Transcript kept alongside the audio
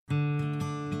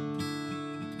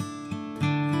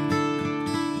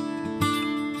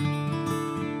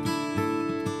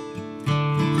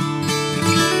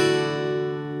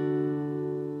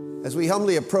As we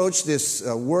humbly approach this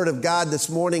Word of God this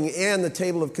morning and the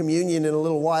table of communion in a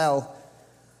little while,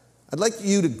 I'd like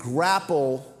you to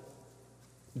grapple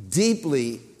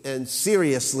deeply and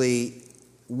seriously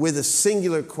with a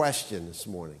singular question this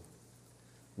morning.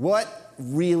 What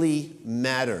really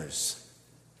matters?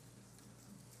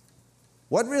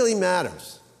 What really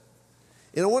matters?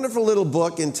 In a wonderful little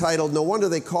book entitled No Wonder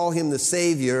They Call Him the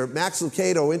Savior, Max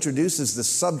Lucado introduces the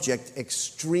subject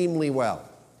extremely well.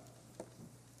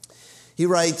 He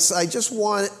writes, I just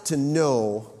want to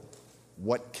know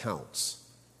what counts.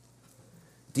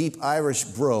 Deep Irish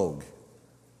brogue,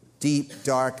 deep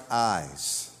dark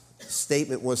eyes. The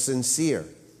statement was sincere.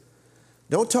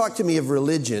 Don't talk to me of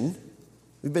religion.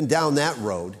 We've been down that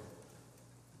road.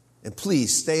 And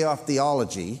please stay off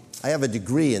theology. I have a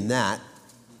degree in that.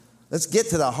 Let's get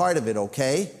to the heart of it,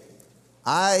 okay?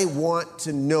 I want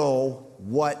to know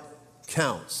what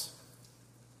counts.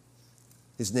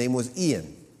 His name was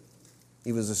Ian.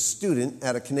 He was a student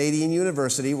at a Canadian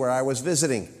university where I was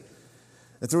visiting.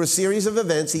 And through a series of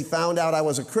events, he found out I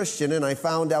was a Christian, and I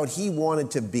found out he wanted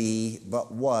to be,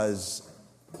 but was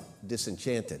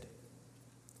disenchanted.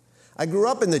 I grew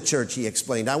up in the church, he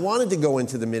explained. I wanted to go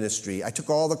into the ministry. I took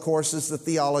all the courses, the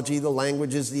theology, the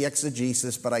languages, the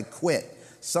exegesis, but I quit.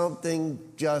 Something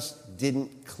just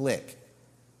didn't click.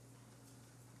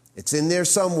 It's in there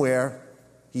somewhere.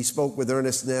 He spoke with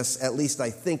earnestness. At least I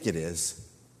think it is.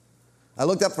 I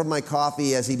looked up from my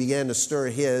coffee as he began to stir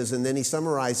his, and then he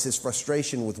summarized his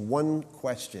frustration with one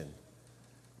question.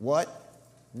 What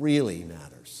really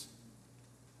matters?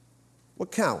 What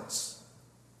counts?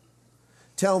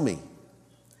 Tell me.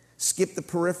 Skip the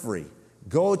periphery.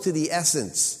 Go to the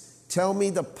essence. Tell me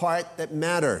the part that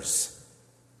matters.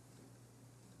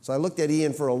 So I looked at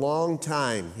Ian for a long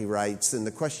time, he writes, and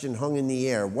the question hung in the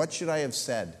air. What should I have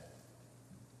said?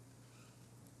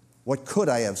 What could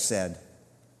I have said?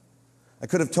 I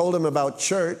could have told him about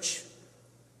church.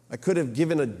 I could have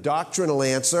given a doctrinal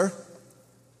answer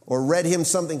or read him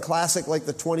something classic like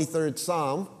the 23rd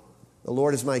Psalm, the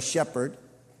Lord is my shepherd.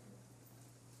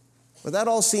 But that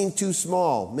all seemed too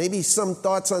small. Maybe some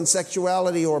thoughts on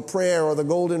sexuality or prayer or the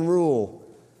golden rule.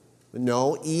 But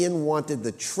no, Ian wanted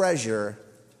the treasure.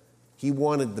 He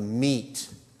wanted the meat.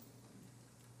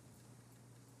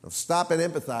 Now stop and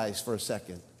empathize for a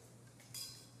second.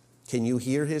 Can you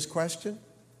hear his question?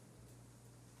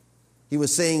 He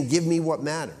was saying, give me what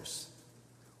matters.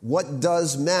 What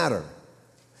does matter?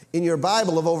 In your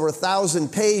Bible of over 1,000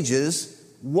 pages,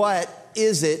 what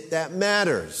is it that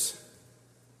matters?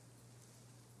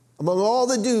 Among all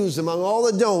the do's, among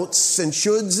all the don'ts and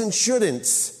shoulds and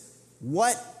shouldn'ts,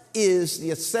 what is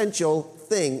the essential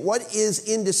thing? What is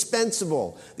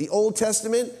indispensable? The Old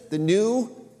Testament, the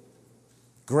New,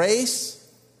 grace,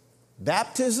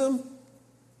 baptism?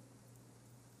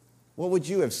 What would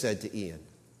you have said to Ian?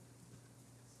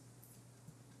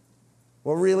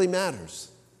 What really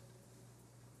matters?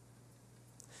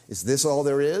 Is this all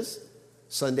there is?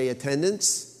 Sunday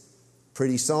attendance,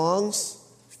 pretty songs,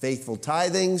 faithful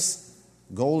tithings,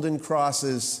 golden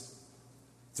crosses,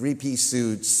 three-piece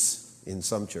suits in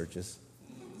some churches,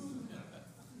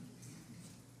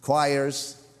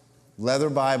 choirs,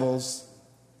 leather Bibles.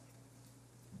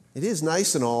 It is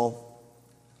nice and all,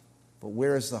 but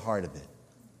where is the heart of it?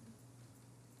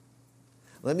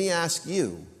 Let me ask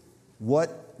you,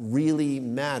 what really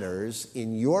matters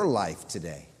in your life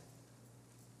today?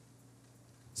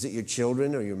 Is it your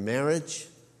children or your marriage,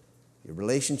 your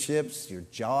relationships, your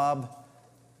job,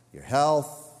 your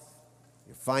health,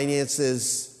 your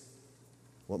finances,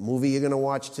 what movie you're going to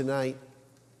watch tonight,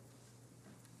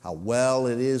 how well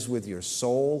it is with your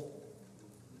soul?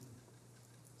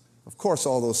 Of course,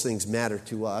 all those things matter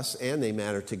to us, and they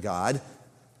matter to God.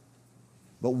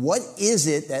 But what is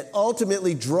it that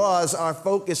ultimately draws our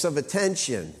focus of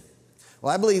attention?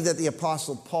 Well, I believe that the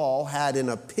Apostle Paul had an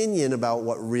opinion about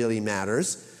what really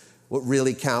matters, what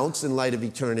really counts in light of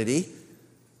eternity,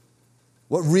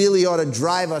 what really ought to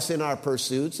drive us in our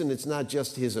pursuits, and it's not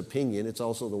just his opinion, it's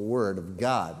also the Word of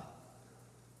God.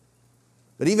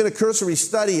 But even a cursory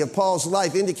study of Paul's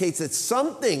life indicates that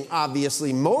something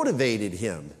obviously motivated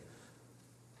him.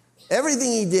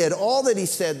 Everything he did, all that he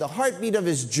said, the heartbeat of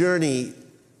his journey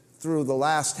through the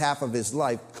last half of his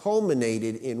life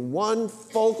culminated in one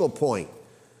focal point.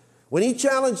 When he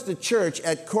challenged the church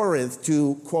at Corinth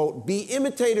to, quote, be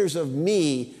imitators of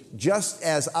me just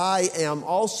as I am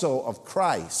also of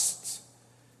Christ.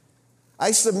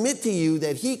 I submit to you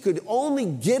that he could only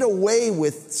get away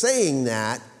with saying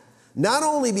that not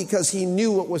only because he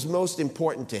knew what was most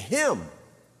important to him,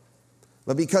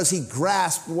 but because he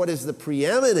grasped what is the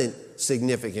preeminent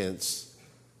significance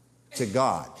to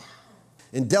God.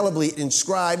 indelibly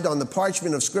inscribed on the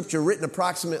parchment of Scripture written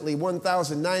approximately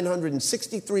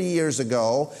 1,963 years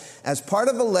ago as part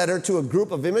of a letter to a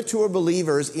group of immature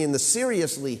believers in the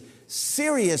seriously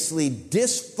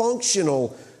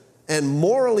dysfunctional and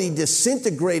morally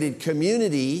disintegrated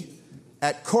community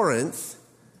at Corinth,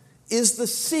 is the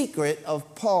secret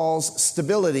of Paul's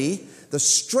stability, the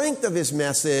strength of his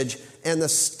message, and the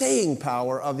staying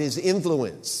power of his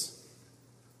influence.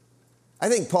 I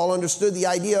think Paul understood the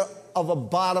idea of a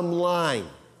bottom line.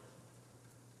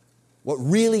 What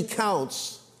really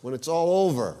counts when it's all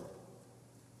over.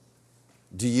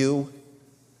 Do you?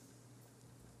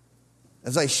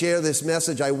 As I share this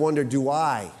message, I wonder, do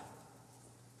I?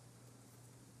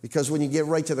 Because when you get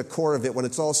right to the core of it, when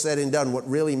it's all said and done, what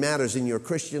really matters in your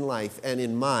Christian life and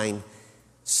in mine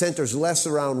centers less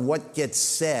around what gets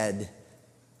said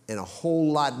and a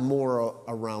whole lot more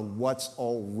around what's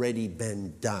already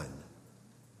been done.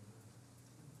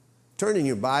 Turn in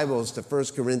your Bibles to 1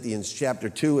 Corinthians chapter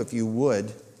 2, if you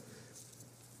would,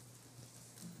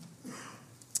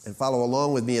 and follow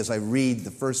along with me as I read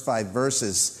the first 5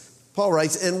 verses. Paul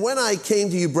writes, "And when I came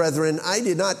to you, brethren, I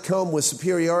did not come with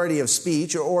superiority of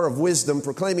speech or of wisdom,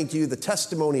 proclaiming to you the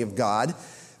testimony of God.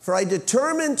 For I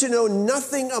determined to know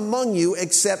nothing among you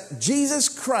except Jesus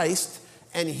Christ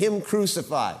and Him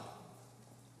crucified.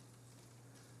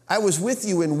 I was with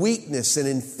you in weakness and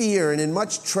in fear and in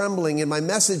much trembling, and my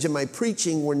message and my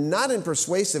preaching were not in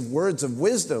persuasive words of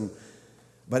wisdom,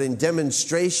 but in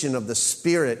demonstration of the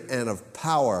Spirit and of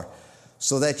power,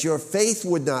 so that your faith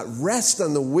would not rest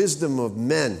on the wisdom of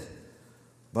men,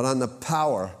 but on the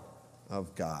power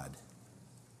of God."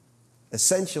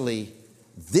 Essentially,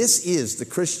 this is the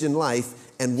Christian life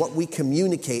and what we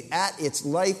communicate at its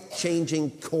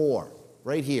life-changing core,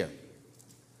 right here.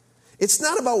 It's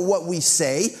not about what we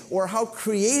say or how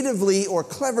creatively or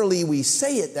cleverly we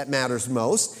say it that matters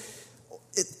most.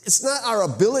 It's not our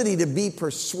ability to be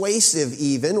persuasive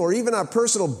even, or even our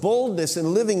personal boldness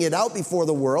in living it out before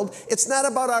the world. It's not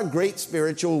about our great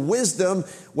spiritual wisdom.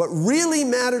 What really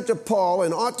mattered to Paul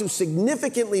and ought to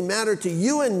significantly matter to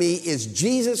you and me is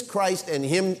Jesus Christ and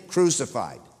Him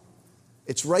crucified.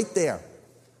 It's right there.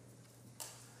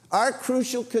 Our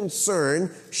crucial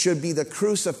concern should be the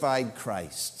crucified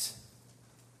Christ.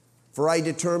 "For I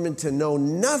determined to know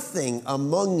nothing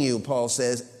among you," Paul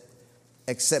says,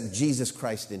 "except Jesus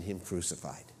Christ and Him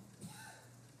crucified."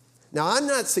 Now, I'm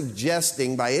not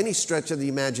suggesting by any stretch of the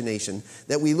imagination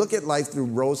that we look at life through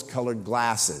rose-colored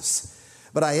glasses.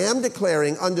 But I am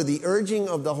declaring under the urging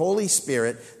of the Holy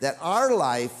Spirit that our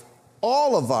life,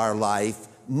 all of our life,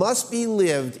 must be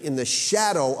lived in the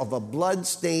shadow of a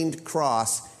blood-stained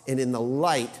cross and in the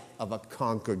light of a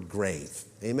conquered grave.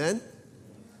 Amen?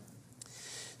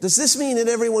 Does this mean that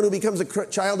everyone who becomes a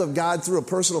child of God through a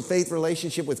personal faith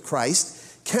relationship with Christ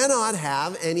cannot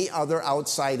have any other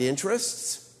outside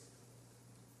interests?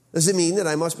 Does it mean that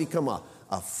I must become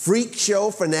a freak show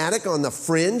fanatic on the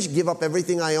fringe, give up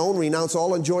everything I own, renounce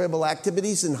all enjoyable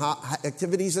activities and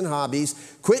hobbies,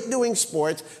 quit doing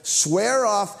sports, swear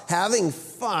off having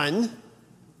fun,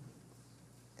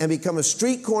 and become a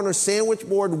street corner sandwich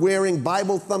board wearing,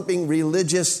 Bible thumping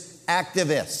religious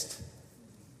activist?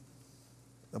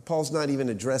 Now, Paul's not even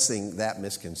addressing that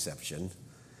misconception.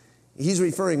 He's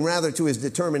referring rather to his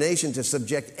determination to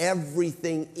subject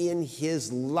everything in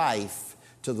his life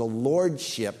to the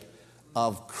lordship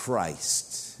of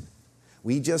Christ.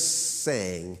 We just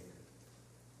sang,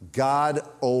 God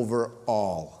over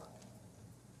all.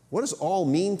 What does all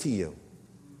mean to you?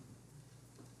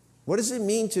 What does it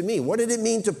mean to me? What did it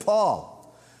mean to Paul?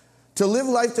 To live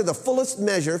life to the fullest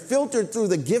measure, filtered through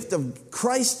the gift of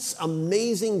Christ's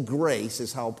amazing grace,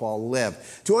 is how Paul lived.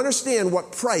 To understand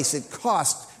what price it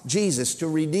cost Jesus to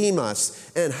redeem us,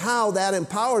 and how that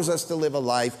empowers us to live a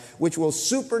life which will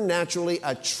supernaturally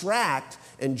attract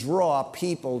and draw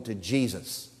people to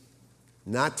Jesus.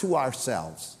 Not to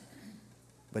ourselves,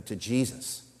 but to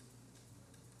Jesus.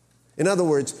 In other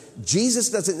words, Jesus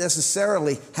doesn't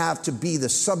necessarily have to be the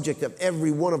subject of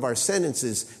every one of our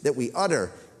sentences that we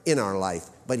utter in our life,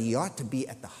 but He ought to be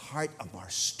at the heart of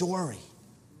our story.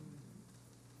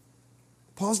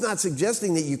 Paul's not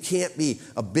suggesting that you can't be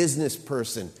a business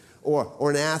person or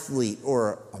an athlete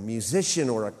or a musician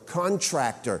or a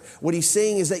contractor. What he's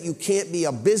saying is that you can't be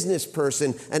a business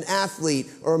person, an athlete,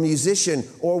 or a musician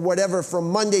or whatever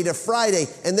from Monday to Friday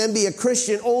and then be a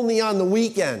Christian only on the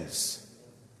weekends.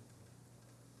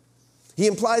 He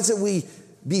implies that we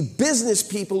be business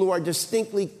people who are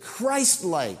distinctly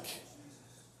Christ-like.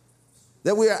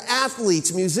 That we are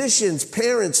athletes, musicians,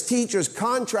 parents, teachers,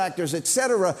 contractors,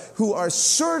 etc., who are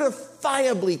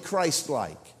certifiably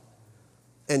Christ-like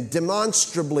and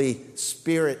demonstrably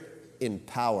Spirit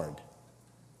empowered.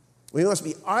 We must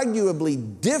be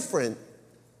arguably different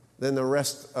than the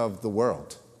rest of the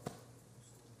world.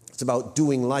 It's about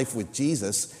doing life with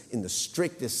Jesus in the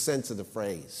strictest sense of the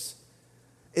phrase.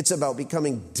 It's about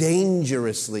becoming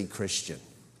dangerously Christian.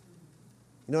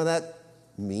 You know what that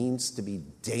means, to be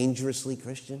dangerously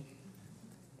Christian?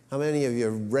 How many of you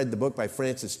have read the book by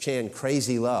Francis Chan,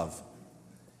 Crazy Love?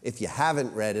 If you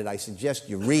haven't read it, I suggest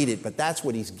you read it, but that's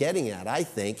what he's getting at, I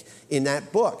think, in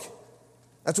that book.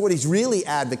 That's what he's really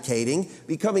advocating,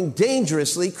 becoming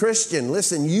dangerously Christian.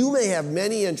 Listen, you may have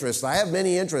many interests, I have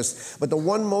many interests, but the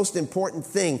one most important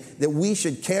thing that we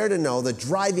should care to know, the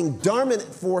driving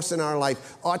dominant force in our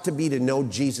life, ought to be to know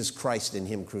Jesus Christ and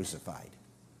Him crucified.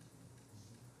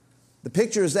 The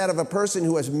picture is that of a person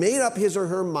who has made up his or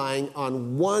her mind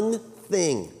on one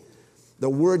thing. The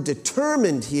word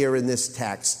determined here in this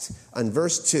text, on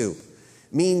verse 2,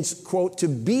 means, quote, to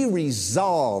be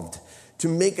resolved, to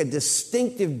make a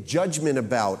distinctive judgment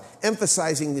about,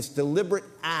 emphasizing this deliberate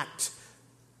act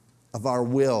of our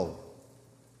will.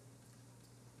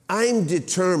 I'm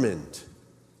determined,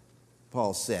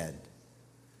 Paul said,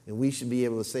 and we should be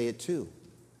able to say it too.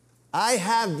 I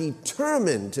have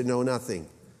determined to know nothing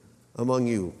among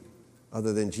you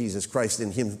other than Jesus Christ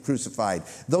and Him crucified.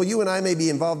 Though you and I may be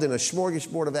involved in a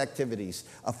smorgasbord of activities,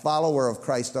 a follower of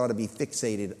Christ ought to be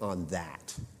fixated on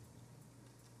that.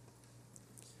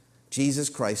 Jesus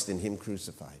Christ and Him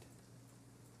crucified.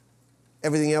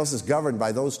 Everything else is governed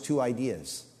by those two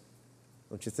ideas,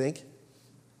 don't you think,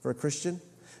 for a Christian?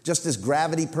 Just as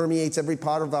gravity permeates every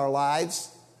part of our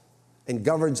lives and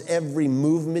governs every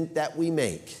movement that we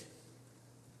make,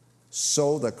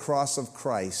 so the cross of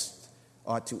Christ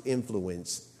ought to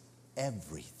influence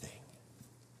everything.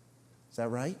 Is that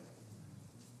right?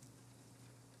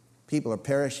 People are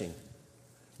perishing.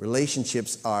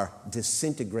 Relationships are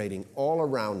disintegrating all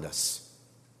around us.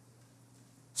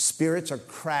 Spirits are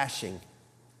crashing.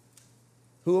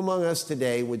 Who among us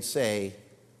today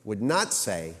would not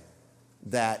say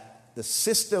that the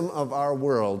system of our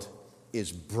world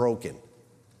is broken?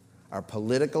 Our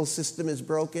political system is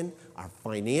broken. Our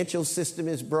financial system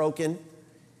is broken.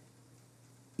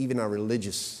 Even our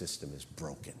religious system is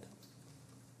broken.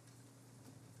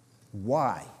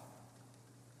 Why?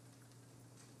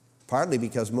 Partly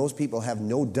because most people have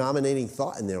no dominating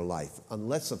thought in their life,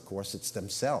 unless, of course, it's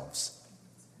themselves.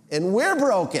 And we're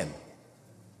broken.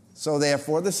 So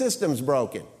therefore, the system's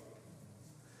broken.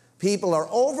 People are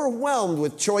overwhelmed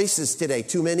with choices today.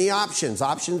 Too many options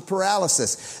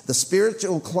paralysis. The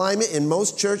spiritual climate in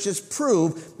most churches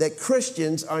prove that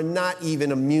Christians are not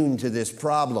even immune to this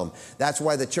problem. That's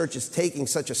why the church is taking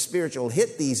such a spiritual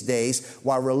hit these days,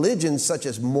 while religions such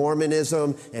as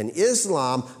Mormonism and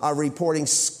Islam are reporting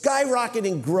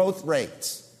skyrocketing growth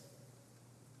rates.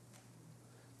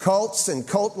 Cults and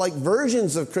cult-like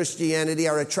versions of Christianity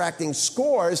are attracting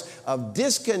scores of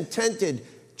discontented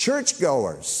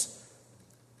churchgoers.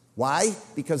 Why?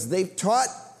 Because they've taught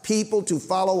people to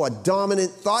follow a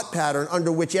dominant thought pattern under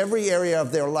which every area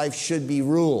of their life should be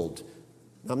ruled.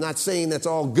 I'm not saying that's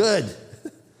all good.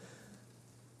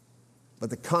 But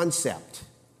the concept,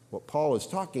 what Paul is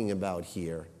talking about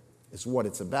here, is what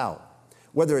it's about.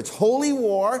 Whether it's holy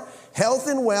war, health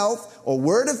and wealth, or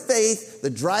word of faith, the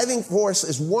driving force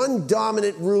is one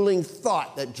dominant ruling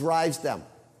thought that drives them.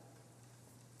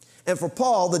 And for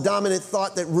Paul, the dominant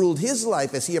thought that ruled his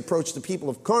life as he approached the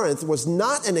people of Corinth was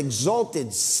not an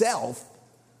exalted self,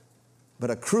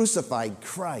 but a crucified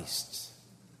Christ.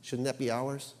 Shouldn't that be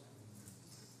ours?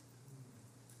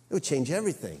 It would change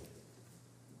everything.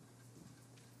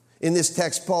 In this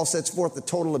text, Paul sets forth the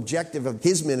total objective of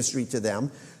his ministry to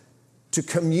them: to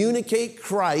communicate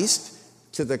Christ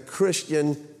to the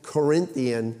Christian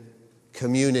Corinthian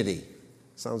community.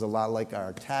 Sounds a lot like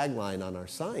our tagline on our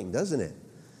sign, doesn't it?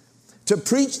 To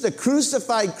preach the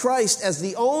crucified Christ as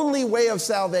the only way of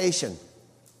salvation.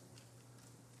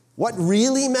 What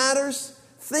really matters?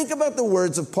 Think about the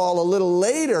words of Paul a little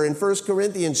later in 1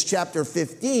 Corinthians chapter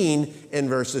 15 and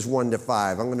verses 1 to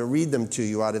 5. I'm going to read them to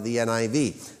you out of the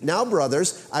NIV. Now,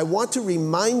 brothers, I want to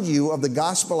remind you of the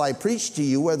gospel I preached to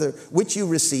you, which you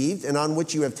received and on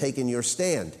which you have taken your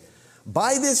stand.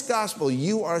 By this gospel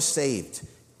you are saved,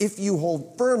 if you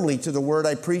hold firmly to the word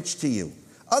I preached to you.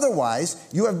 Otherwise,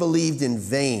 you have believed in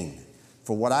vain.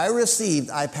 For what I received,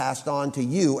 I passed on to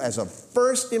you as of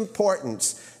first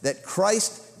importance, that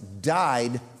Christ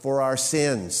died for our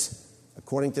sins,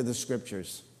 according to the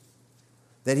Scriptures.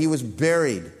 That he was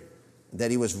buried,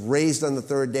 that he was raised on the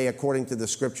third day, according to the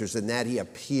Scriptures, and that he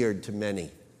appeared to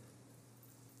many.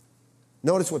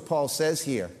 Notice what Paul says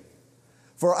here.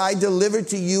 For I delivered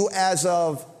to you as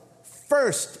of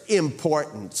first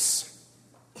importance.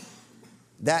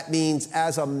 That means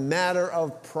as a matter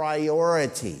of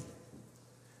priority.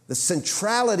 The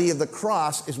centrality of the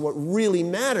cross is what really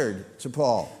mattered to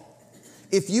Paul.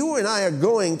 If you and I are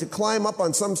going to climb up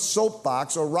on some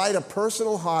soapbox or ride a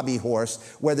personal hobby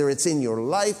horse, whether it's in your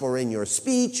life or in your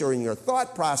speech or in your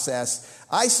thought process,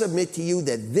 I submit to you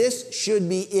that this should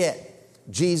be it: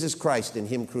 Jesus Christ and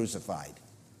Him crucified.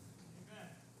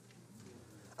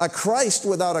 A Christ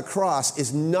without a cross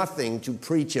is nothing to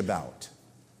preach about.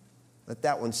 Let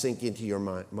that one sink into your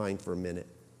mind for a minute.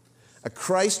 A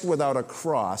Christ without a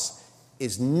cross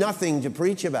is nothing to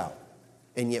preach about.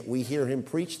 And yet we hear Him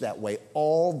preach that way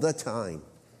all the time.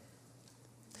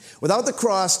 Without the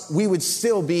cross, we would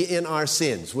still be in our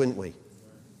sins, wouldn't we?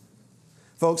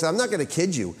 Folks, I'm not going to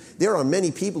kid you. There are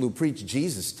many people who preach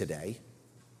Jesus today.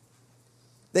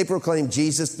 They proclaim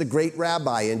Jesus the great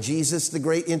rabbi, and Jesus the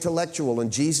great intellectual,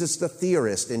 and Jesus the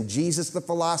theorist, and Jesus the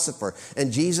philosopher,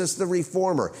 and Jesus the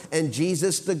reformer, and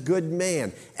Jesus the good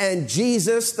man, and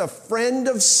Jesus the friend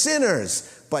of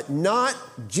sinners, but not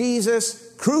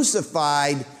Jesus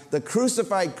crucified, the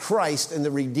crucified Christ and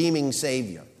the redeeming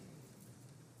Savior.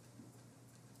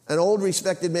 An old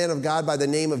respected man of God by the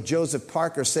name of Joseph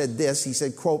Parker said this. He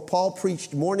said, quote, "Paul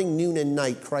preached morning, noon, and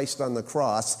night Christ on the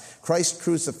cross, Christ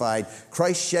crucified,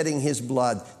 Christ shedding His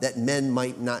blood that men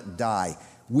might not die.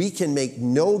 We can make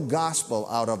no gospel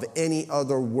out of any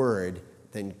other word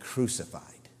than crucified."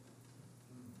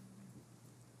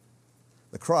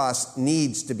 The cross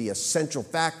needs to be a central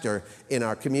factor in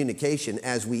our communication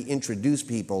as we introduce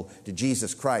people to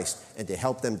Jesus Christ and to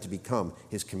help them to become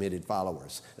His committed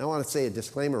followers. And I want to say a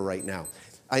disclaimer right now.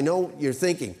 I know you're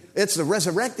thinking, it's the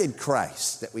resurrected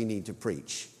Christ that we need to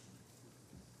preach.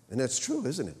 And that's true,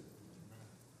 isn't it?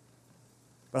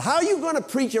 But how are you going to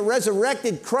preach a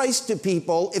resurrected Christ to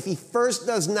people if He first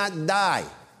does not die?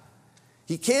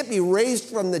 He can't be raised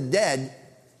from the dead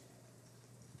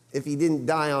if He didn't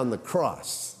die on the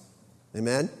cross.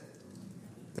 Amen?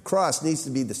 The cross needs to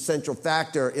be the central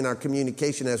factor in our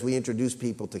communication as we introduce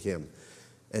people to Him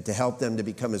and to help them to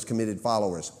become His committed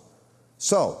followers.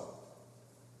 So,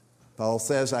 Paul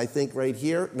says, I think right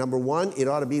here, number one, it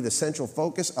ought to be the central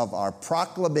focus of our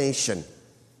proclamation.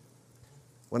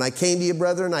 When I came to you,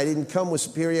 brethren, I didn't come with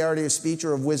superiority of speech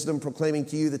or of wisdom, proclaiming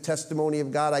to you the testimony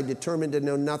of God. I determined to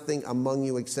know nothing among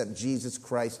you except Jesus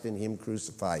Christ and Him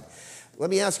crucified. Let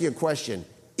me ask you a question.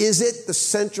 Is it the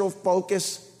central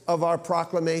focus of our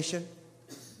proclamation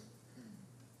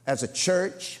as a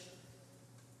church?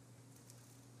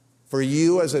 For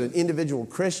you as an individual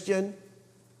Christian,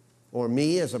 or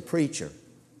me as a preacher?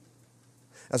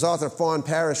 As author Fawn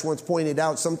Parrish once pointed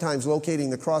out, sometimes locating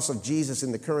the cross of Jesus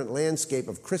in the current landscape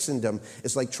of Christendom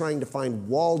is like trying to find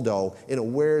Waldo in a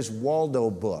Where's Waldo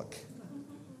book.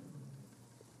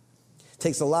 It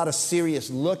takes a lot of serious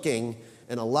looking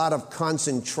and a lot of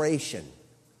concentration.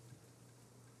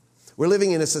 We're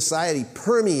living in a society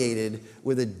permeated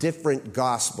with a different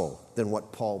gospel than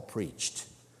what Paul preached.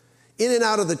 In and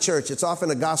out of the church, it's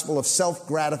often a gospel of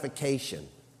self-gratification.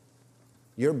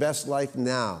 Your best life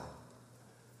now.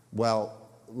 Well,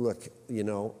 look,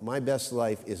 my best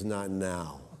life is not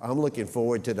now. I'm looking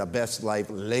forward to the best life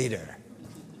later.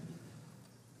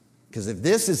 Because if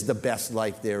this is the best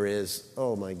life there is,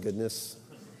 oh my goodness.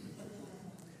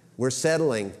 We're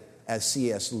settling, as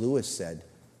C.S. Lewis said,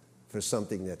 for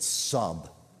something that's subpar.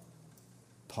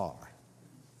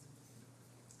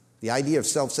 The idea of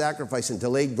self-sacrifice and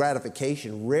delayed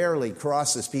gratification rarely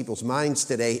crosses people's minds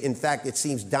today. In fact, it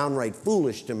seems downright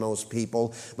foolish to most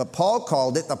people. But Paul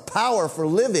called it the power for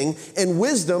living and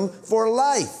wisdom for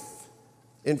life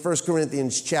in 1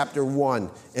 Corinthians chapter 1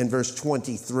 and verse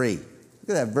 23.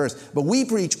 Look at that verse. But we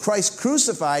preach Christ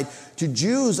crucified, to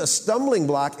Jews a stumbling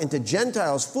block, and to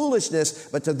Gentiles foolishness,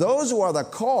 but to those who are the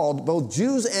called, both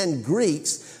Jews and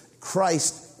Greeks,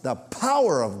 Christ the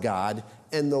power of God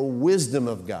and the wisdom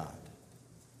of God.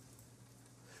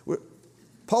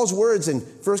 Paul's words in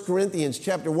 1 Corinthians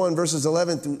chapter 1, verses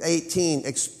 11 through 18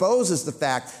 exposes the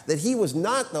fact that he was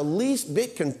not the least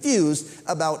bit confused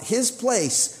about his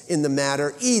place in the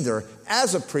matter, either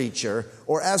as a preacher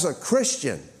or as a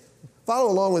Christian.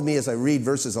 Follow along with me as I read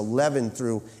verses 11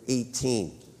 through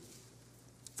 18.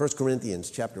 1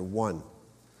 Corinthians chapter 1.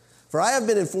 For I have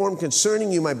been informed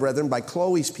concerning you, my brethren, by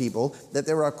Chloe's people, that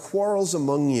there are quarrels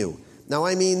among you. Now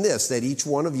I mean this, that each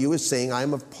one of you is saying, I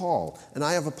am of Paul, and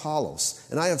I of Apollos,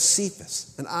 and I of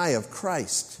Cephas, and I of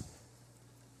Christ.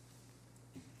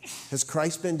 Has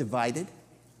Christ been divided?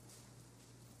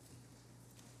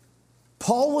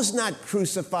 Paul was not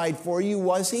crucified for you,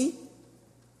 was he?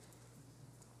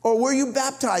 Or were you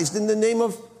baptized in the name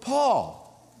of Paul?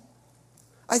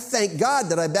 I thank God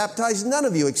that I baptized none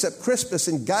of you except Crispus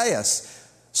and Gaius,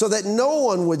 so that no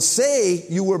one would say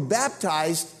you were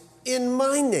baptized in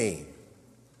my name.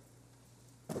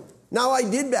 Now I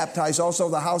did baptize also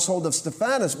the household of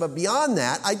Stephanas, but beyond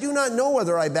that, I do not know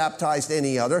whether I baptized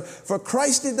any other, for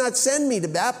Christ did not send me to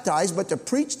baptize, but to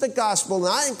preach the gospel,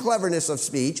 not in cleverness of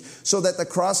speech, so that the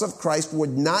cross of Christ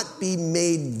would not be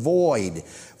made void.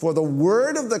 For the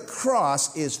word of the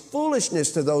cross is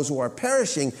foolishness to those who are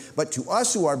perishing, but to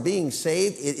us who are being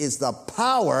saved, it is the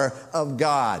power of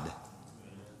God.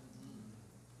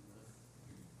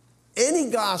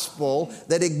 Any gospel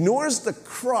that ignores the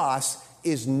cross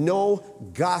is no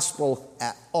gospel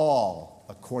at all,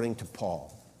 according to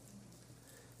Paul.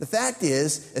 The fact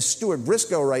is, as Stuart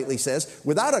Briscoe rightly says,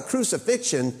 without a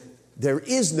crucifixion, there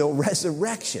is no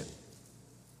resurrection.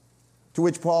 To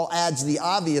which Paul adds the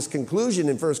obvious conclusion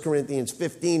in 1 Corinthians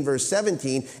 15, verse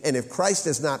 17, and if Christ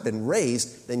has not been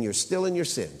raised, then you're still in your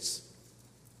sins.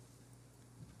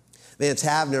 Vance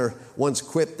Havner once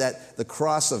quipped that the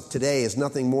cross of today is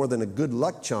nothing more than a good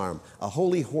luck charm, a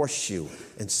holy horseshoe,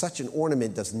 and such an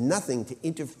ornament does nothing to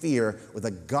interfere with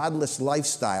a godless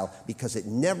lifestyle because it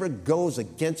never goes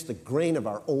against the grain of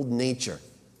our old nature.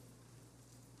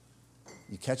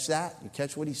 You catch that? You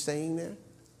catch what he's saying there?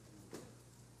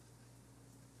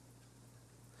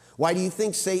 Why do you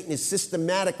think Satan is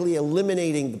systematically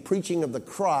eliminating the preaching of the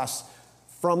cross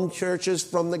from churches,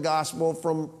 from the gospel,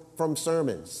 from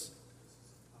sermons?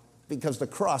 Because the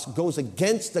cross goes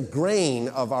against the grain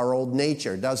of our old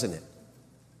nature, doesn't it?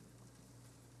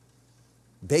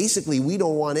 Basically, we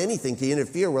don't want anything to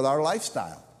interfere with our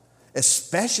lifestyle,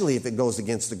 especially if it goes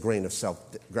against the grain of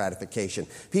self-gratification.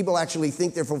 People actually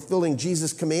think they're fulfilling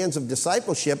Jesus' commands of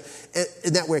discipleship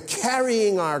and that we're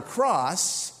carrying our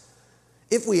cross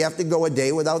if we have to go a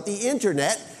day without the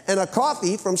internet and a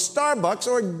coffee from Starbucks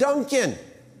or Dunkin',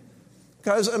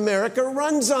 because America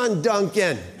runs on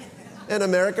Dunkin'. And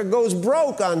America goes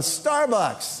broke on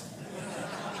Starbucks.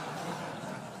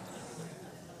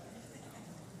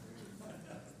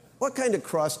 What kind of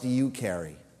cross do you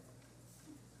carry?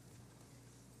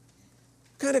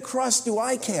 What kind of cross do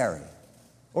I carry?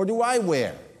 Or do I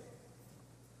wear?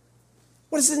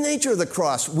 What is the nature of the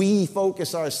cross we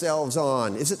focus ourselves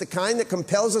on? Is it the kind that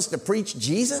compels us to preach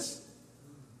Jesus?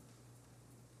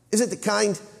 Is it the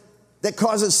kind that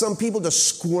causes some people to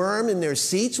squirm in their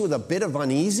seats with a bit of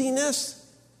uneasiness?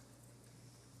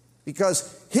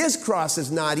 Because his cross is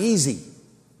not easy.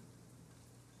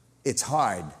 It's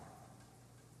hard.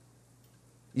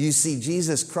 You see,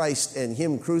 Jesus Christ and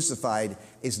him crucified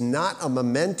is not a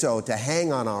memento to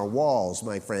hang on our walls,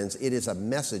 my friends. It is a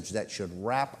message that should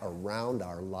wrap around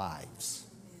our lives.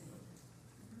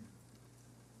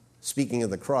 Speaking of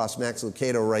the cross, Max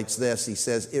Lucado writes this. He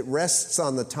says, it rests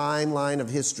on the timeline of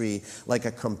history like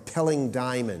a compelling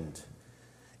diamond.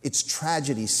 Its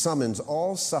tragedy summons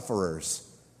all sufferers.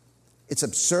 Its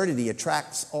absurdity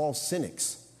attracts all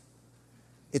cynics.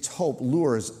 Its hope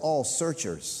lures all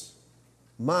searchers.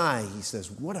 My, he says,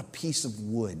 what a piece of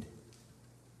wood.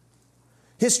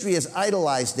 History has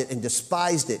idolized it and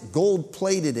despised it,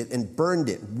 gold-plated it and burned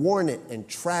it, worn it and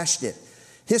trashed it.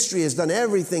 History has done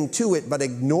everything to it but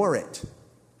ignore it.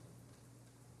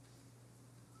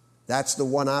 That's the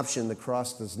one option the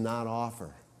cross does not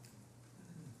offer.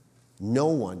 No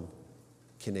one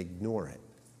can ignore it.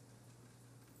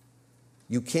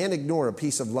 You can't ignore a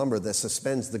piece of lumber that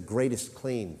suspends the greatest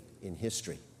claim in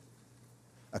history.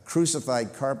 A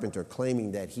crucified carpenter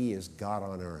claiming that he is God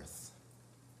on earth.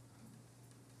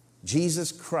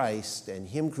 Jesus Christ and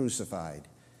him crucified.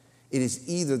 It is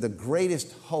either the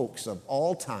greatest hoax of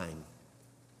all time,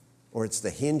 or it's the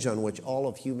hinge on which all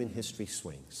of human history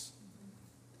swings.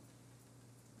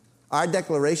 Our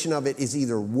declaration of it is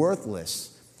either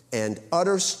worthless and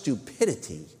utter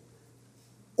stupidity,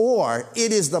 or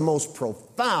it is the most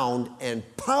profound and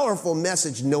powerful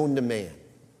message known to man.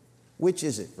 Which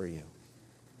is it for you?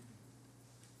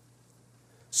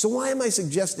 So why am I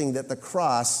suggesting that the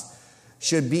cross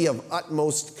should be of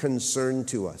utmost concern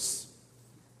to us?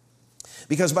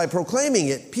 Because by proclaiming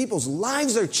it, people's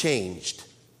lives are changed.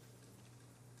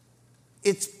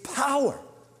 It's power.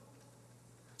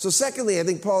 So secondly, I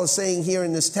think Paul is saying here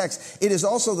in this text, it is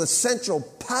also the central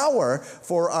power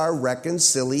for our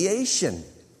reconciliation.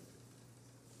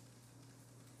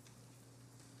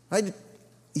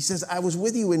 He says, I was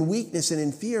with you in weakness and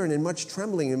in fear and in much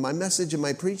trembling, and my message and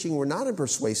my preaching were not in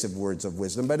persuasive words of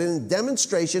wisdom, but in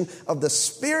demonstration of the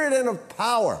Spirit and of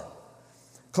power.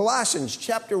 Colossians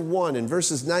chapter 1 and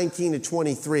verses 19 to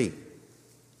 23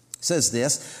 says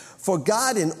this, for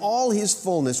God in all his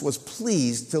fullness was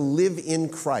pleased to live in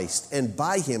Christ, and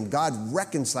by him God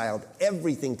reconciled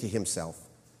everything to himself.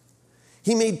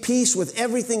 He made peace with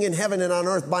everything in heaven and on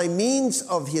earth by means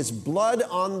of his blood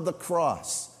on the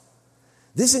cross.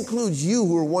 This includes you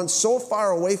who were once so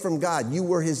far away from God. You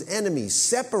were his enemies,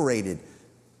 separated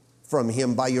from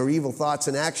him by your evil thoughts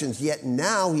and actions, yet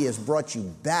now he has brought you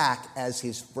back as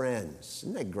his friends.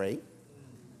 Isn't that great?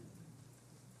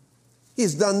 He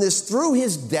has done this through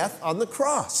his death on the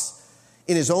cross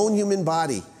in his own human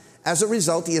body. As a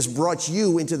result, he has brought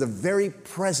you into the very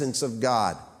presence of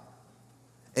God.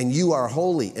 And you are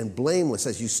holy and blameless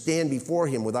as you stand before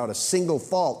him without a single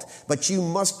fault. But you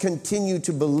must continue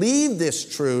to believe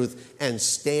this truth and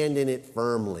stand in it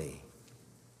firmly.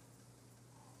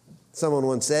 Someone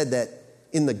once said that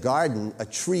in the garden, a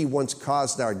tree once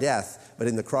caused our death, but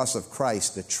in the cross of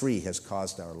Christ, the tree has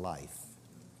caused our life.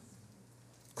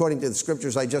 According to the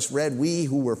scriptures I just read, we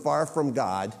who were far from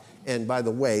God, and by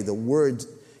the way, the word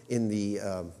in the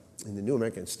New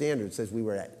American Standard says we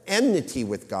were at enmity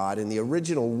with God, and the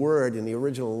original word in the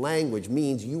original language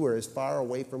means you were as far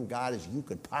away from God as you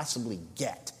could possibly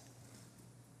get.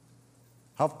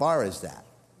 How far is that?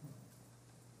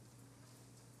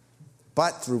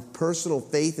 But through personal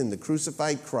faith in the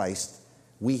crucified Christ,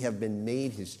 we have been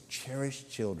made his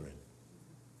cherished children.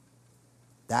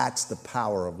 That's the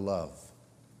power of love.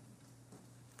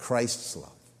 Christ's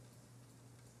love.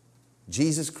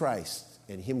 Jesus Christ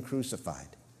and him crucified.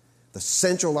 The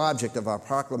central object of our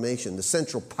proclamation, the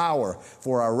central power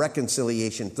for our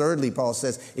reconciliation. Thirdly, Paul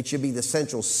says it should be the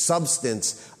central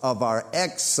substance of our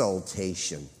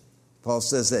exaltation. Paul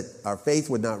says that our faith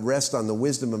would not rest on the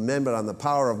wisdom of men, but on the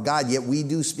power of God. Yet we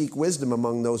do speak wisdom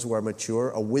among those who are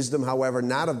mature, a wisdom, however,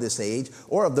 not of this age,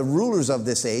 or of the rulers of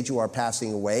this age who are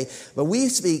passing away. But we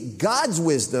speak God's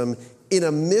wisdom in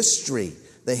a mystery,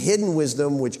 the hidden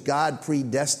wisdom which God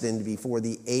predestined before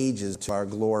the ages to our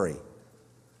glory.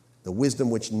 The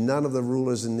wisdom which none of the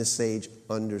rulers in this age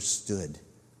understood.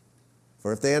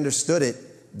 For if they understood it,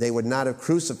 they would not have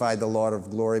crucified the Lord of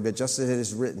glory, but just as it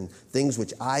is written, things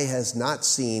which eye has not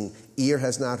seen, ear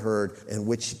has not heard, and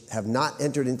which have not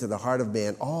entered into the heart of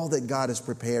man, all that God has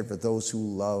prepared for those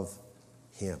who love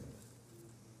him.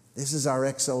 This is our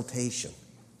exaltation.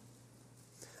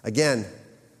 Again,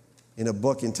 in a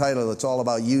book entitled It's All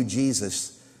About You,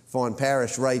 Jesus, Fawn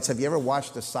Parrish writes, have you ever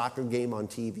watched a soccer game on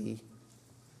TV?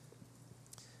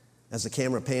 As the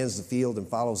camera pans the field and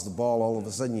follows the ball, all of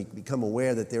a sudden you become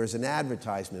aware that there is an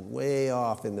advertisement way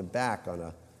off in the back on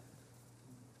a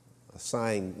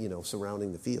sign,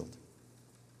 surrounding the field.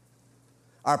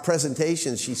 Our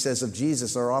presentations, she says, of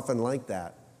Jesus are often like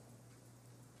that.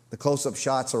 The close-up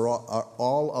shots are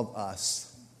all of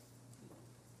us.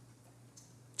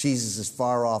 Jesus is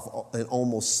far off, an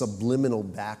almost subliminal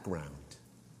background.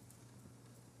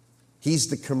 He's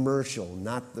the commercial,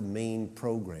 not the main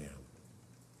program.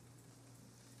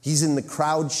 He's in the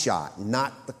crowd shot,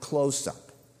 not the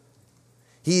close-up.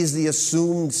 He is the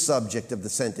assumed subject of the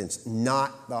sentence,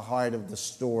 not the heart of the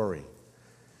story.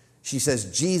 She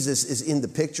says Jesus is in the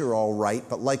picture all right,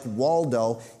 but like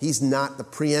Waldo, he's not the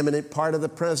preeminent part of the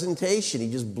presentation.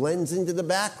 He just blends into the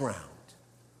background.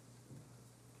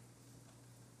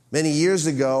 Many years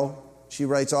ago, she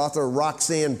writes, author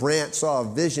Roxanne Brandt saw a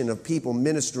vision of people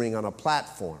ministering on a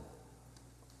platform.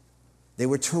 They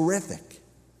were terrific.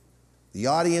 The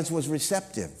audience was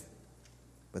receptive,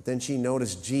 but then she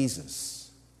noticed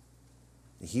Jesus.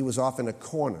 He was off in a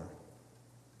corner,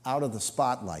 out of the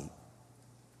spotlight,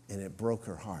 and it broke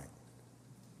her heart.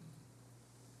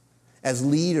 As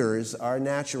leaders, our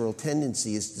natural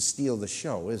tendency is to steal the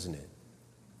show, isn't it?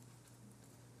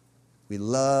 We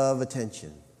love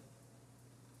attention.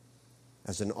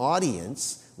 As an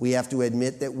audience, we have to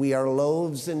admit that we are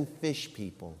loaves and fish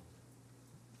people.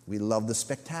 We love the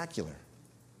spectacular.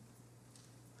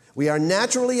 We are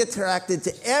naturally attracted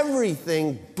to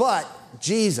everything but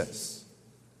Jesus.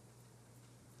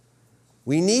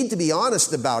 We need to be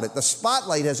honest about it. The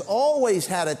spotlight has always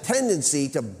had a tendency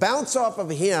to bounce off of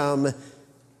him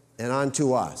and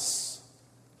onto us.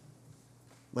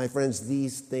 My friends,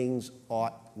 these things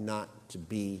ought not to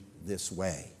be this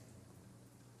way.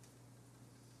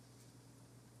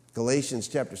 Galatians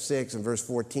chapter 6 and verse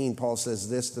 14, Paul says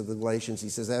this to the Galatians. He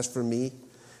says, as for me,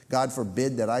 God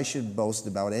forbid that I should boast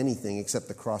about anything except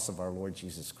the cross of our Lord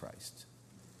Jesus Christ.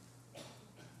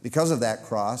 Because of that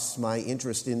cross, my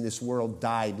interest in this world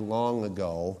died long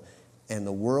ago, and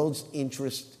the world's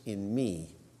interest in me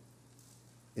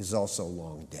is also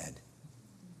long dead.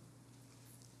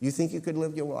 You think you could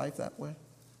live your life that way?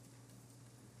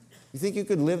 You think you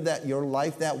could live your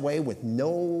life that way with no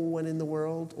one in the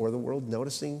world or the world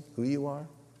noticing who you are?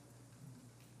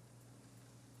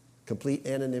 Complete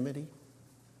anonymity?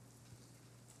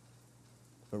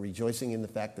 but rejoicing in the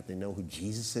fact that they know who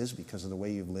Jesus is because of the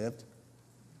way you've lived?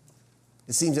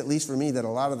 It seems, at least for me, that a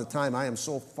lot of the time I am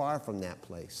so far from that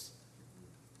place.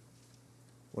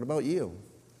 What about you?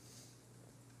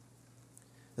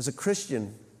 As a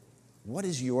Christian, what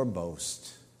is your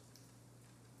boast?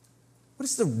 What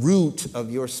is the root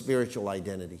of your spiritual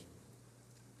identity?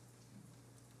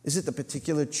 Is it the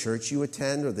particular church you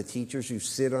attend, or the teachers you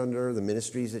sit under, the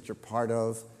ministries that you're part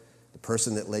of, the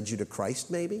person that led you to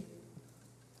Christ, maybe?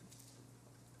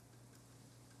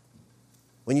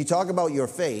 When you talk about your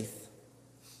faith,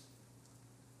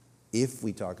 if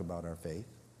we talk about our faith,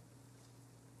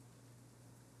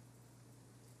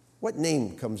 what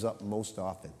name comes up most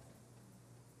often?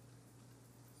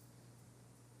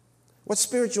 What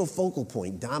spiritual focal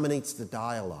point dominates the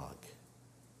dialogue?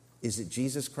 Is it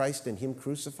Jesus Christ and Him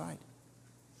crucified?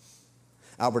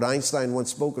 Albert Einstein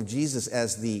once spoke of Jesus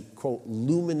as the, quote,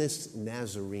 luminous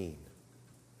Nazarene.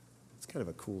 It's kind of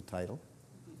a cool title.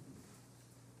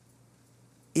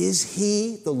 Is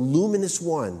He the luminous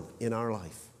one in our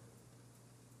life?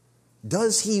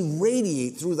 Does He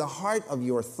radiate through the heart of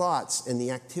your thoughts and the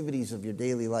activities of your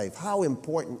daily life? How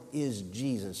important is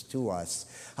Jesus to us?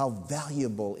 How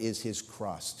valuable is His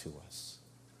cross to us?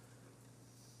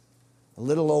 A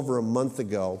little over a month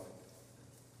ago,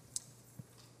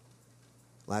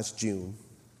 last June,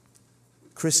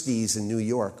 Christie's in New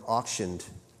York auctioned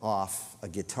off a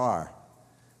guitar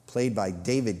played by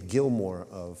David Gilmour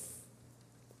of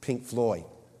Pink Floyd.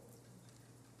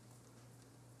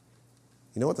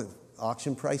 You know what the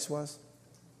auction price was?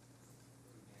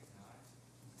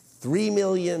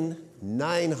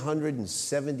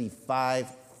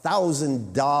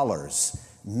 $3,975,000,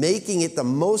 making it the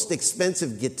most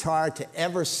expensive guitar to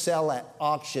ever sell at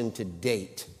auction to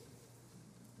date.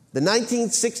 The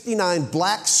 1969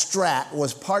 Black Strat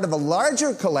was part of a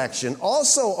larger collection,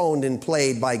 also owned and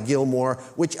played by Gilmour,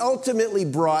 which ultimately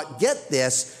brought, get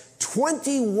this,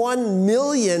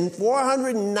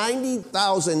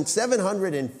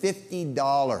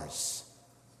 $21,490,750.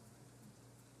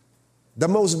 The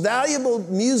most valuable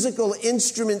musical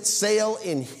instrument sale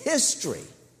in history,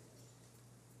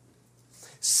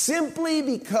 simply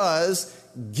because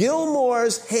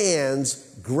Gilmour's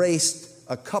hands graced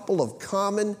a couple of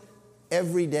common,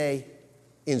 everyday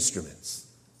instruments.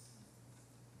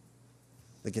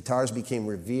 The guitars became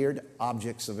revered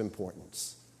objects of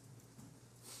importance.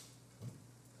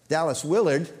 Dallas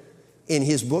Willard, in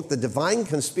his book, The Divine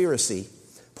Conspiracy,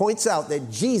 points out that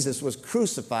Jesus was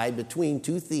crucified between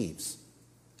two thieves.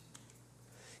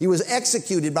 He was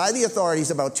executed by the authorities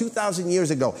about 2,000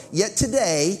 years ago. Yet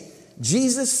today,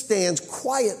 Jesus stands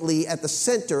quietly at the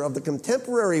center of the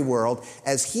contemporary world,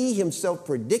 as He Himself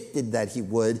predicted that He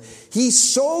would. He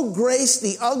so graced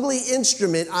the ugly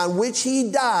instrument on which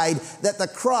He died that the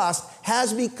cross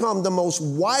has become the most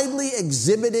widely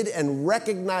exhibited and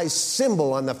recognized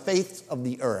symbol on the face of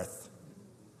the earth.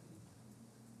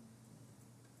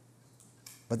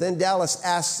 But then Dallas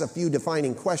asks a few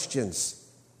defining questions.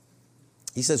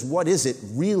 He says, what is it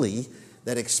really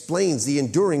that explains the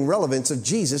enduring relevance of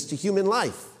Jesus to human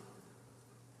life?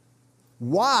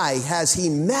 Why has He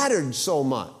mattered so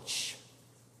much?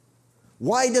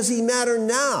 Why does He matter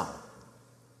now?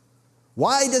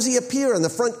 Why does He appear on the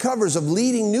front covers of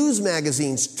leading news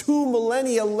magazines 2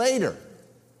 millennia later?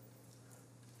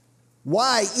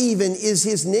 Why even is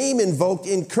His name invoked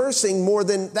in cursing more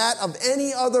than that of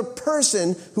any other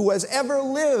person who has ever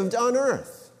lived on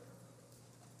earth?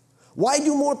 Why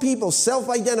do more people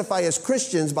self-identify as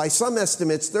Christians, by some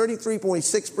estimates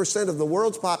 33.6% of the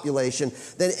world's population,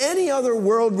 than any other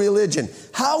world religion?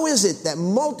 How is it that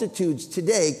multitudes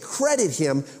today credit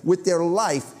Him with their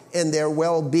life and their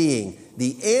well-being?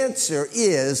 The answer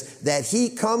is that He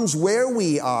comes where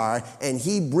we are and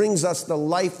He brings us the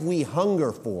life we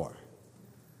hunger for.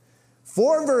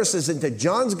 4 verses into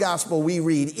John's Gospel we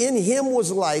read, "In Him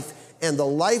was life, and the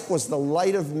life was the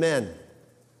light of men."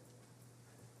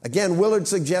 Again, Willard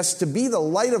suggests to be the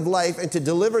light of life and to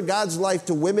deliver God's life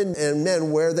to women and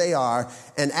men where they are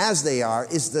and as they are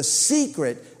is the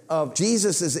secret of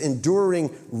Jesus' enduring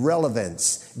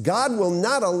relevance. God will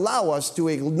not allow us to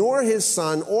ignore His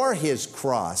Son or His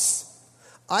cross.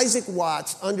 Isaac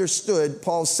Watts understood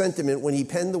Paul's sentiment when he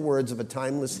penned the words of a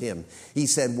timeless hymn. He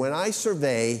said, "When I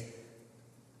survey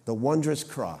the wondrous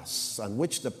cross on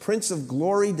which the Prince of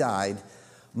Glory died,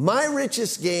 my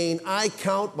richest gain I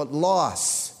count but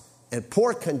loss, and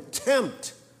pour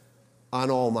contempt on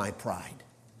all my pride."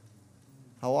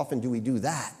 How often do we do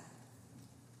that?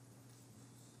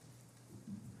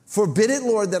 Forbid it,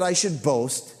 Lord, that I should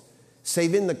boast,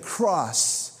 save in the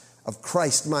cross of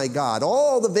Christ my God.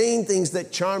 All the vain things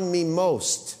that charm me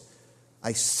most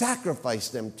I sacrifice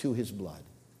them to his blood.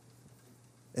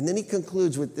 And then he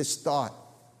concludes with this thought.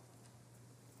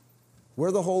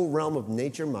 We're the whole realm of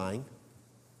nature mind,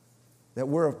 that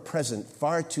we're at present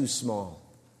far too small.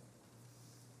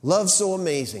 Love so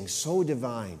amazing, so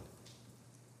divine,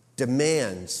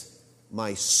 demands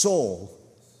my soul,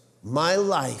 my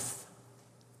life,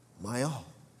 my all.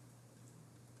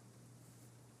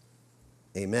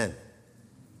 Amen.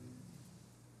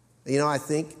 You know, I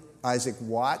think Isaac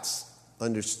Watts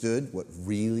understood what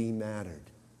really mattered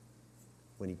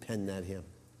when he penned that hymn.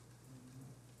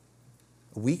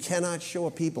 We cannot show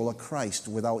a people a Christ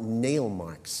without nail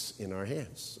marks in our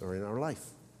hands or in our life.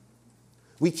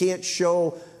 We can't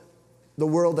show the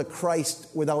world a Christ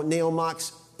without nail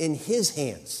marks in his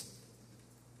hands.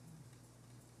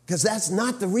 Because that's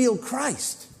not the real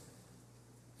Christ.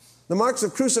 The marks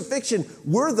of crucifixion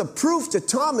were the proof to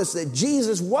Thomas that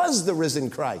Jesus was the risen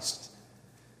Christ.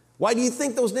 Why do you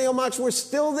think those nail marks were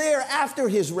still there after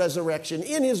his resurrection,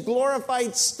 in his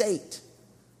glorified state?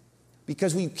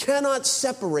 Because we cannot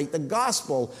separate the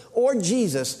gospel or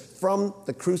Jesus from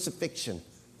the crucifixion.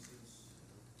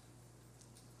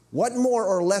 What more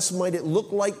or less might it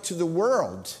look like to the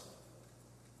world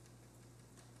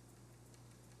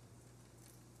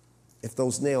if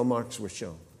those nail marks were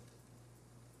shown?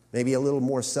 Maybe a little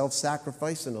more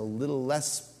self-sacrifice and a little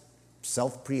less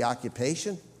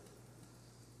self-preoccupation?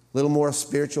 A little more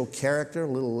spiritual character, a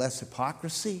little less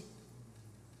hypocrisy?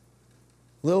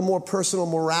 A little more personal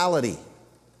morality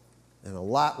and a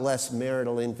lot less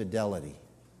marital infidelity.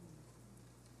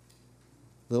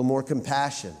 A little more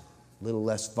compassion, a little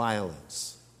less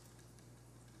violence.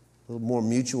 A little more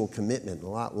mutual commitment and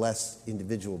a lot less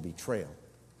individual betrayal.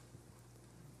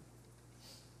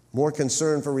 More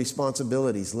concern for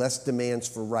responsibilities, less demands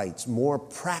for rights. More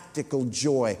practical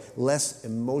joy, less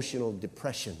emotional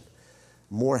depression.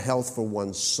 More health for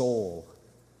one's soul,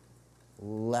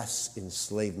 less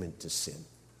enslavement to sin.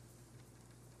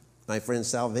 My friend,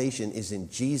 salvation is in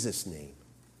Jesus' name,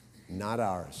 not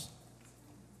ours.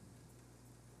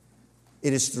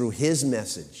 It is through his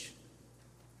message,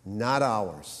 not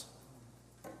ours.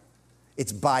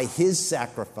 It's by his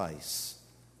sacrifice,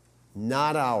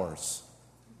 not ours.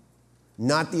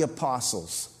 Not the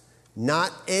apostles,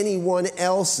 not anyone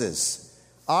else's.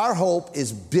 Our hope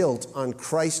is built on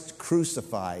Christ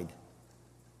crucified,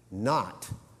 not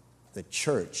the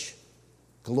church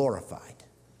glorified.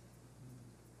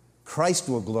 Christ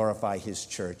will glorify his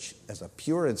church as a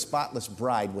pure and spotless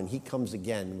bride when he comes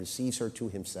again and receives her to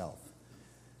himself.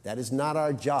 That is not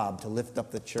our job to lift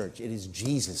up the church. It is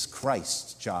Jesus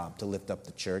Christ's job to lift up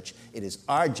the church. It is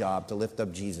our job to lift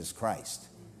up Jesus Christ.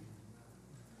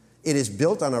 It is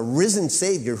built on a risen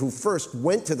Savior who first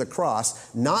went to the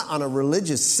cross, not on a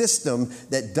religious system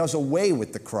that does away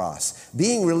with the cross.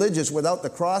 Being religious without the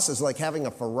cross is like having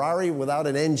a Ferrari without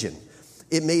an engine.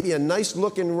 It may be a nice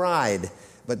looking ride,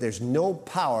 but there's no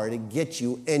power to get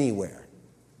you anywhere.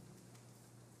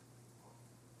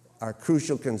 Our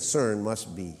crucial concern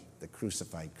must be the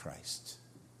crucified Christ.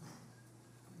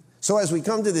 So as we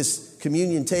come to this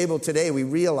communion table today, we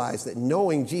realize that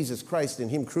knowing Jesus Christ and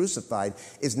him crucified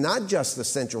is not just the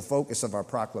central focus of our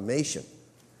proclamation,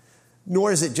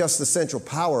 nor is it just the central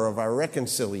power of our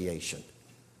reconciliation,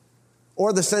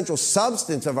 or the central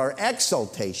substance of our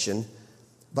exaltation,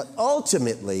 but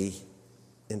ultimately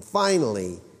and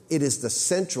finally, it is the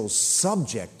central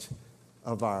subject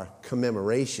of our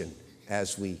commemoration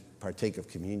as we partake of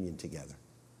communion together.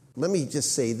 Let me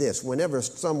just say this. Whenever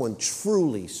someone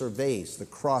truly surveys the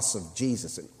cross of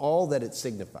Jesus and all that it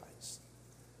signifies,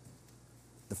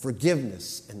 the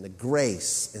forgiveness and the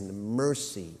grace and the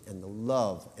mercy and the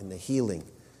love and the healing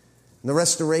and the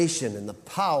restoration and the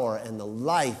power and the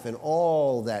life and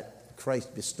all that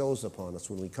Christ bestows upon us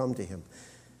when we come to him,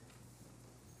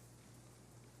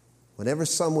 whenever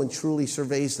someone truly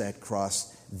surveys that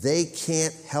cross, they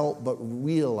can't help but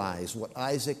realize what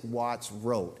Isaac Watts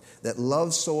wrote, that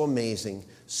love so amazing,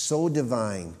 so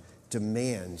divine,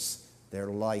 demands their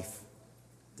life,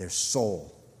 their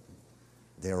soul,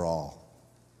 their all.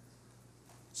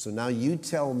 So now you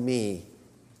tell me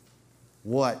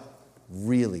what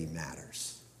really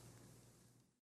matters.